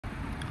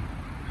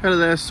Hello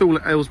there, Saul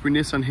at Aylesbury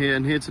Nissan here,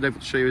 and here today to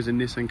show you is a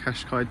Nissan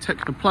Qashqai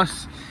Tekna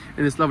Plus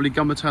in this lovely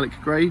gun metallic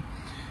grey.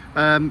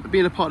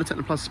 Being a part of the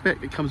Tekna Plus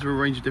spec, it comes with a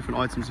range of different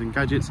items and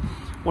gadgets,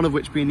 one of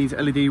which being these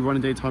LED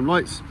running daytime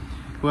lights.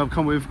 We'll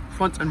come with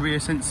front and rear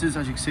sensors,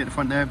 as you can see at the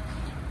front there,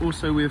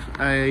 also with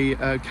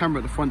a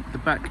camera at the front, the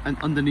back and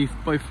underneath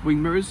both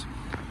wing mirrors.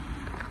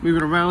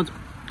 Moving around,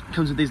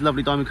 comes with these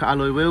lovely diamond cut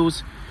alloy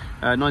wheels,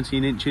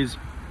 19 inches,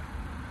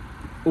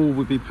 all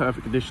would be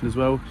perfect condition as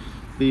well.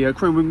 The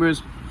chrome wing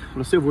mirrors, on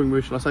a silver wing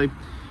mirror shall I say,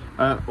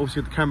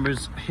 obviously the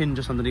camera's hinge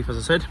just underneath, as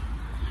I said.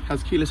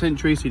 Has keyless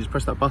entry, so you just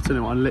press that button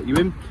and it'll let you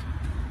in.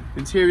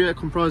 Interior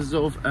comprises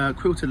of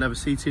quilted leather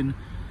seating,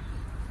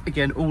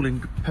 again all in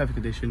perfect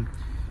condition.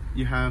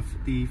 You have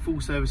the full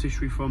service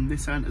history from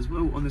Nissan as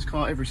well on this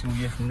car, every single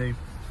year from new,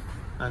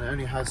 and it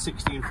only has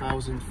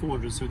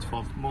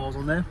 16,475 miles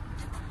on there.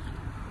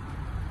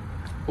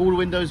 All the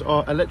windows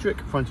are electric,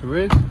 front and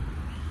rear.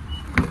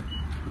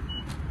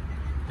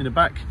 In the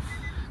back,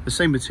 the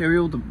same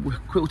material, the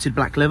quilted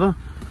black leather,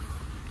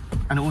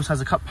 and it also has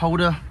a cup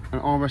holder, an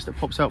armrest that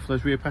pops out for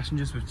those rear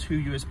passengers with 2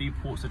 USB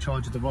ports to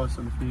charge the device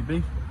on if need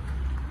be.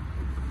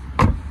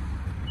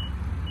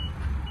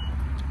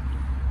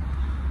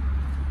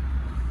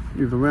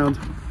 Moving around,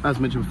 as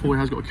mentioned before, it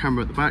has got a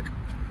camera at the back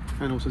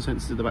and also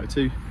sensors at the back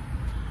too,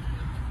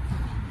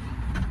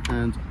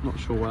 and not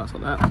sure why that's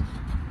like that.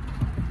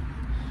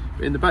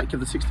 But in the back you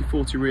have the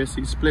 60/40 rear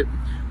seat split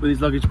with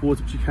these luggage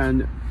boards which you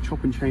can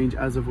chop and change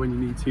as of when you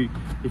need to,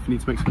 if you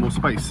need to make some more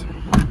space.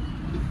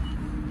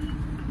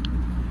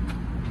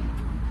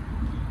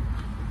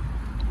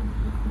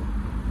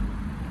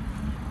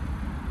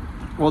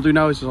 What I'll do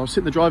now is I'll sit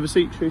in the driver's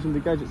seat, show you some of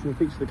the gadgets and the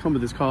features that come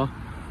with this car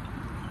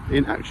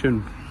in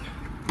action.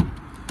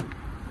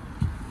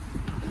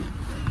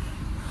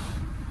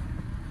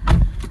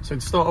 So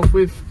to start off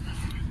with,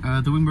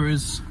 the wing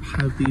mirrors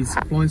have these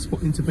blind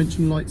spot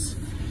intervention lights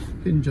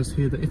hidden just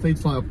here, that if they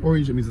light up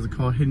orange, it means there's a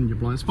car hidden in your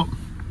blind spot.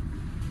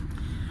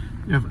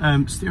 You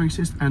have steering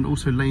assist and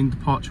also lane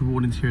departure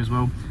warnings here as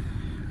well,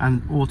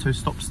 and auto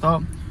stop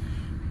start.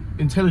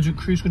 Intelligent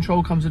cruise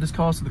control comes with this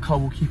car, so the car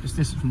will keep its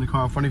distance from the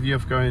car in front of you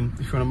if you're on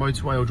a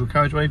motorway or dual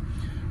carriageway.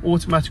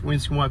 Automatic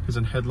windscreen wipers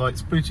and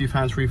headlights, Bluetooth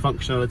hands-free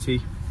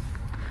functionality,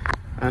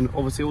 and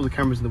obviously all the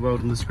cameras in the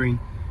world on the screen.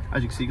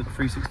 As you can see, you've got the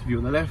 360 view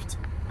on the left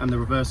and the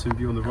reverse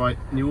view on the right,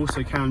 and you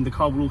also can, the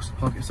car will also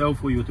park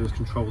itself. All you'll do is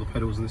control the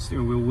pedals and the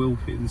steering wheel will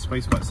fit in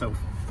space by itself.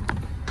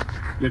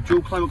 You have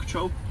dual climate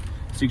control,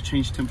 so you can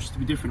change the temperatures to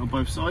be different on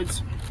both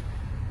sides.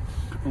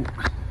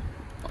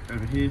 Up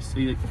over here,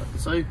 see, like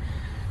so.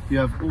 You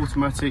have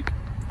automatic,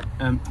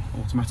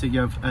 you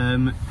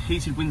have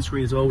heated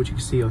windscreen as well, which you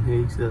can see on here.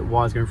 You can see the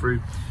wires going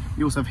through.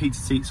 You also have heated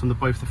seats on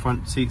both the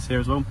front seats here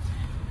as well.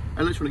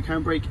 Electronic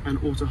handbrake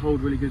and auto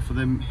hold, really good for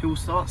them hill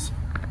starts.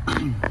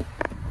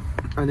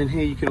 And then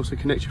here you can also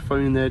connect your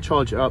phone in there,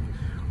 charge it up,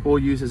 or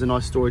use as a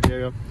nice storage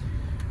area,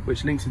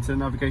 which links into the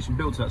navigation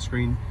built to that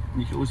screen.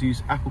 And you can also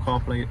use Apple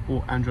CarPlay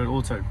or Android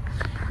Auto.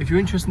 If you're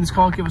interested in this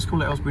car, give us a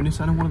call at Aylesbury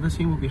Nissan and one of the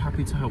team will be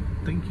happy to help.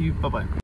 Thank you, bye bye.